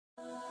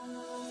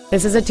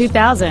This is a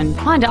 2000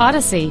 Honda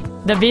Odyssey,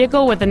 the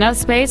vehicle with enough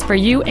space for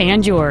you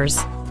and yours.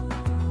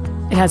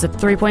 It has a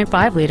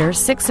 3.5-liter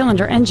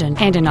six-cylinder engine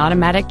and an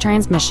automatic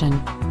transmission.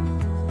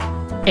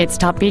 Its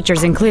top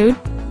features include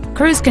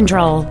cruise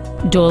control,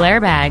 dual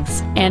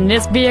airbags, and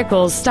this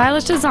vehicle's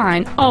stylish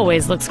design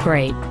always looks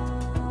great.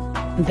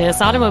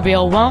 This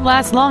automobile won't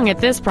last long at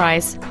this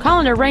price. Call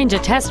and arrange a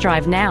test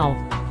drive now.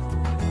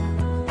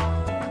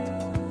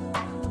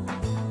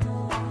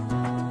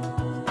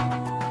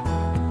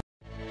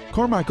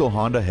 Carmichael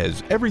Honda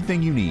has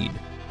everything you need.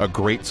 A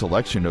great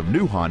selection of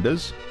new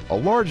Hondas, a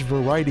large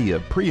variety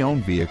of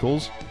pre-owned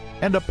vehicles,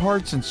 and a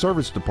parts and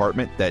service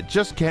department that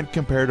just can't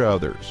compare to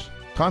others.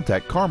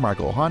 Contact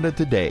Carmichael Honda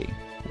today,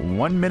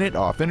 1 minute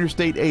off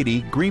Interstate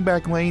 80,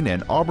 Greenback Lane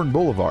and Auburn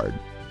Boulevard.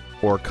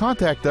 Or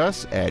contact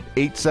us at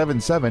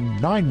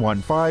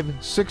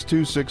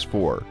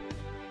 877-915-6264.